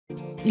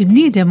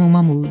Il-bniedem hu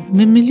magħmul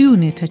minn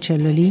miljuni ta'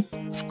 ċelloli,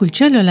 f'kull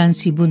ċellola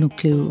nsibu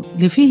nukleu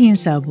li fih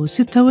jinsabu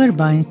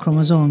 46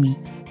 kromożomi.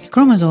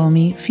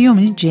 Il-kromożomi fihom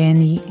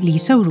il-ġeni li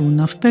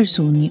jsawruna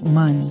f'persuni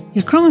umani.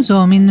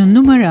 Il-kromożomi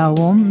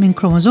nnumerawhom minn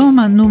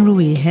kromożoma numru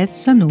 1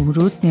 sa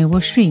numru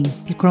 22.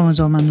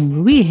 Il-kromożoma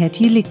numru 1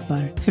 hi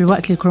l-ikbar,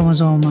 filwaqt li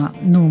l-kromożoma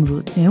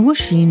numru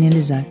 22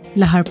 l-iżgħar.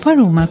 L-aħħar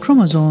par huma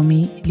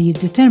l-kromożomi li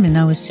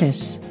jiddeterminaw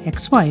is-sess,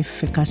 XY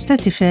fil-każ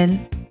ta' tifel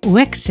u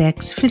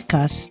XX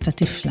fil-każ ta'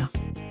 tifla.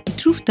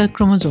 It-truf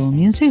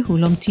tal-kromożomi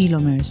nsejħulhom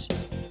telomeres.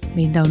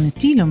 Bejn dawn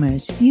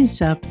it-telomeres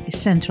jinsab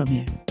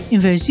is-centromere.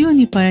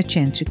 Inverżjoni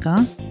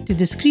paracentrika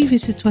tiddeskrivi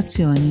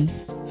sitwazzjoni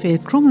fejn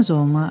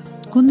il-kromożoma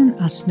tkun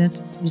inqasmet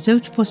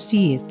f'żewġ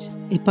postijiet.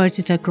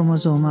 Il-parti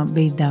tal-kromożoma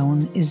bejn dawn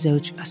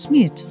iż-żewġ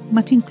qasmiet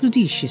ma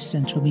tinkludix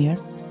is-centromere.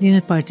 Din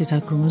il-parti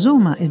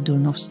tal-kromożoma iddur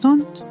nofs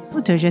tont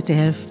u terġa'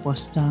 tieħel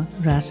f'posta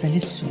rasa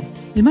l-isfel.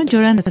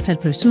 Il-maġġoranza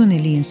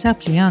tal-persuni li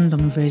jinsab li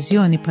għandhom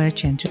inverżjoni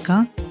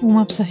paracentrika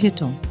huma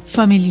b'saħħithom.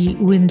 Familji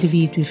u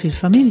individwi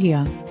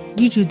fil-familja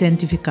jiġu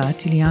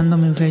identifikati li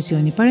għandhom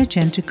inverżjoni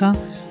paracentrika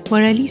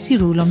wara li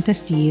jsirulhom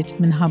testijiet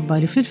minħabba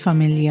li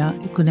fil-familja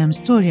ikun hemm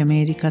storja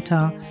medika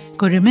ta'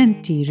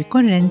 korrimenti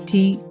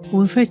rikorrenti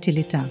u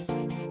infertilità.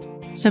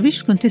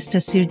 Sabiex tkun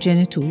tista' ssir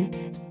ġenitur,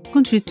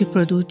 tkun trid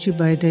tipproduċi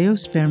bajda jew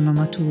sperma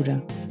matura.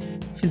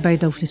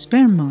 Fil-bajda u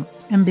fl-isperma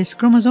hemm biss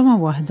kromożoma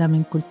waħda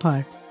minn kull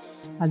par.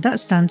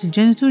 Għaldaqstant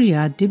il-ġenitur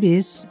jgħaddi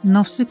biss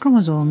nofs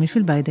il-kromożomi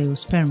fil-bajda jew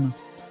sperma.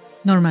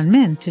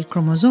 Normalment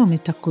il-kromożomi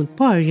ta' kull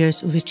par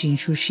jersqu viċin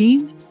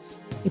xulxin,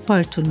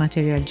 ipartu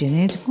l-materjal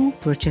ġenetiku,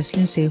 proċess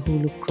li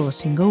nsejħulu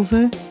crossing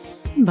over,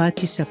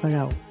 imbagħad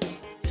jisseparaw.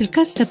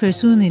 Fil-każ ta'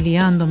 persuni li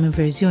għandhom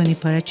inverżjoni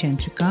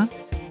paracentrika,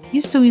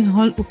 jistgħu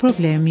jinħolqu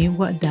problemi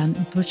waqt dan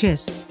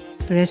il-proċess,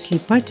 peress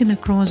li parti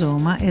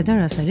mill-kromożoma qiegħda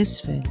rasa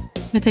l-isfel.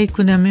 Meta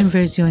jkun hemm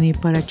inverżjoni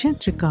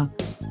paracentrika,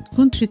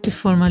 tkun trid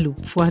tifforma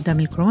loop f'waħda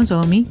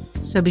mill-kromożomi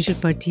sabiex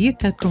il-partijiet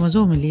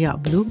tal-kromożomi li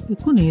jaqblu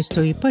jkunu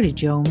jistgħu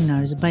jippariġjaw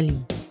mingħajr żbalji.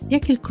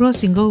 Jekk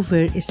il-crossing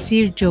over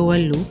issir ġewwa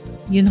l-loop,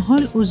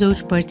 jinħolqu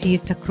żewġ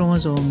partijiet ta'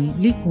 kromożomi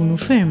li jkunu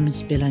ferm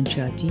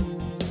żbilanċjati,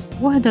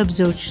 waħda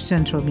b'żewġ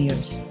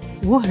centromeres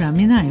u oħra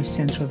mingħajr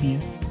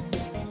centromere.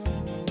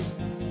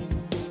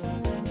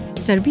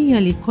 Tarbija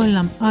li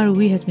jkollha mqar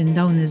wieħed minn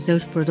dawn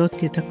iż-żewġ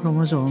prodotti ta'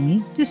 kromożomi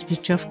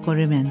tispiċċa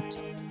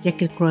f'korriment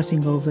jekk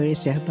il-crossing over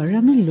iseħħ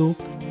barra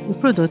mill-loop u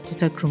prodotti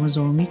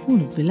tal-kromożomi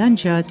jkunu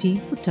bilanċjati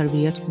u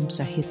t-tarbija tkun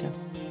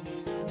b'saħħitha.